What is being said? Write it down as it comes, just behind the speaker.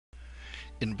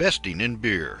Investing in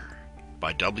Beer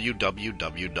by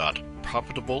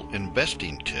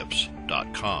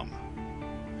www.profitableinvestingtips.com.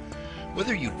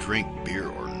 Whether you drink beer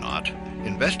or not,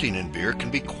 investing in beer can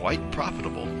be quite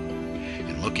profitable.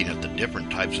 In looking at the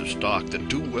different types of stock that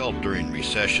do well during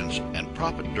recessions and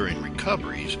profit during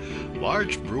recoveries,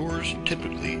 large brewers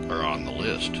typically are on the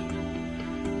list.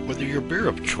 Whether your beer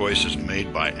of choice is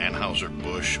made by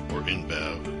Anheuser-Busch or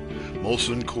Inbev,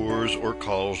 Molson Coors or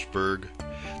Carlsberg,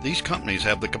 these companies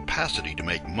have the capacity to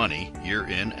make money year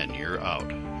in and year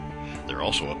out. There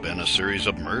also have been a series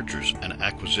of mergers and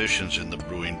acquisitions in the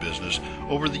brewing business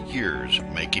over the years,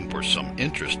 making for some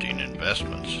interesting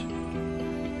investments.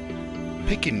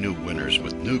 Picking new winners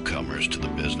with newcomers to the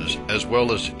business, as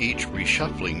well as each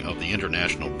reshuffling of the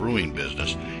international brewing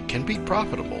business, can be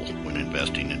profitable when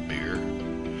investing in beer.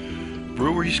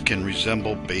 Breweries can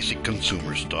resemble basic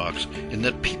consumer stocks in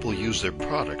that people use their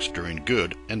products during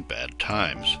good and bad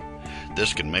times.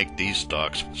 This can make these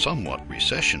stocks somewhat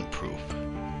recession-proof.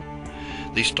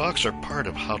 These stocks are part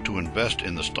of how to invest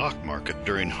in the stock market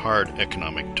during hard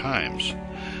economic times.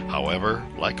 However,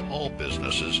 like all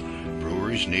businesses,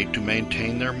 breweries need to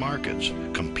maintain their markets,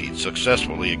 compete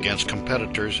successfully against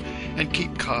competitors, and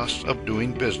keep costs of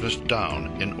doing business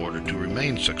down in order to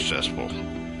remain successful.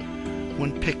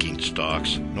 When picking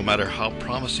stocks, no matter how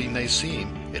promising they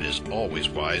seem, it is always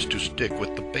wise to stick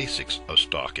with the basics of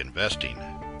stock investing.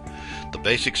 The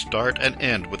basics start and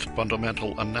end with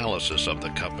fundamental analysis of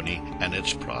the company and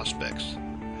its prospects.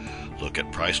 Look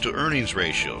at price-to-earnings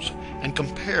ratios and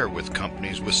compare with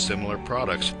companies with similar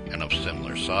products and of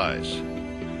similar size.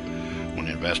 When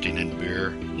investing in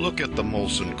beer, look at the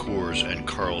Molson Coors and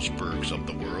Carlsbergs of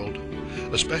the world,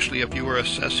 especially if you are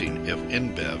assessing if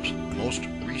Inbev's most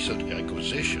recent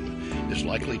acquisition is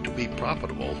likely to be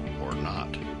profitable or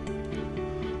not.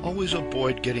 Always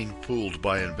avoid getting fooled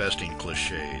by investing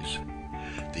cliches.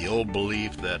 The old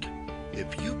belief that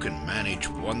if you can manage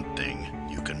one thing,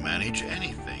 you can manage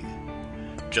anything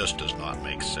just does not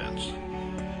make sense.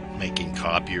 Making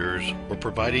copiers or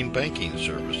providing banking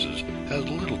services has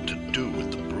little to do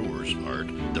with the brewer's art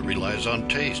that relies on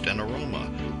taste and aroma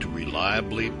to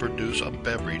reliably produce a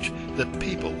beverage that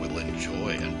people will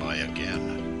enjoy and buy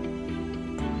again.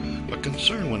 A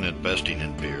concern when investing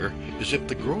in beer is if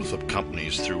the growth of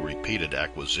companies through repeated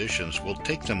acquisitions will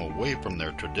take them away from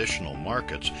their traditional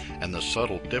markets and the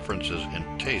subtle differences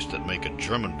in taste that make a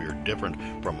German beer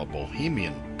different from a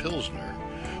Bohemian Pilsner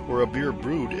or a beer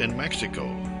brewed in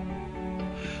Mexico.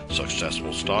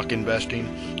 Successful stock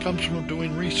investing comes from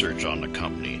doing research on the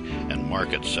company and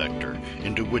market sector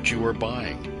into which you are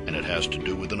buying, and it has to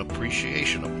do with an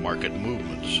appreciation of market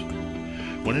movements.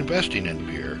 When investing in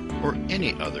beer or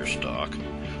any other stock,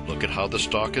 look at how the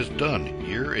stock is done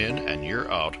year in and year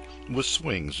out with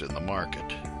swings in the market.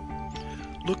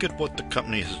 Look at what the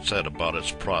company has said about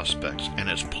its prospects and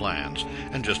its plans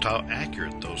and just how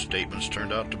accurate those statements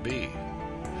turned out to be.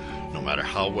 No matter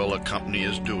how well a company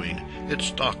is doing, its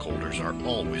stockholders are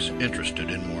always interested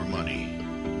in more money.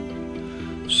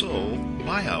 So,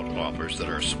 buyout offers that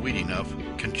are sweet enough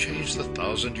can change the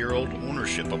 1,000-year-old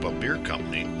ownership of a beer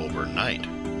company overnight.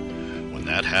 When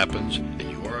that happens and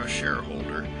you are a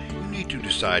shareholder, you need to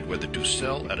decide whether to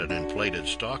sell at an inflated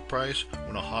stock price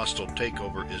when a hostile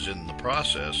takeover is in the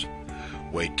process,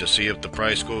 wait to see if the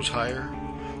price goes higher,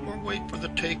 or wait for the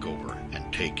takeover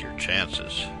and take your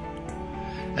chances.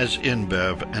 As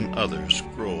Inbev and others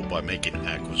grow by making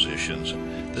acquisitions,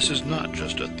 this is not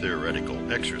just a theoretical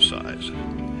exercise.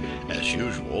 As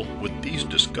usual, with these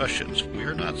discussions, we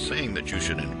are not saying that you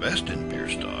should invest in beer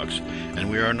stocks,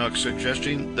 and we are not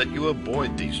suggesting that you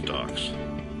avoid these stocks.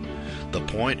 The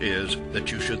point is that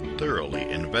you should thoroughly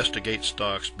investigate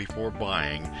stocks before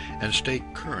buying and stay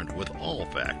current with all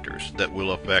factors that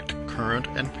will affect current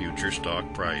and future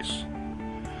stock price.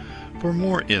 For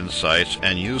more insights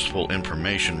and useful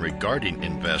information regarding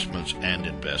investments and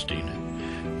investing,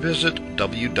 visit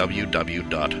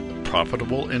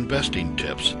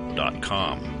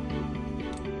www.profitableinvestingtips.com.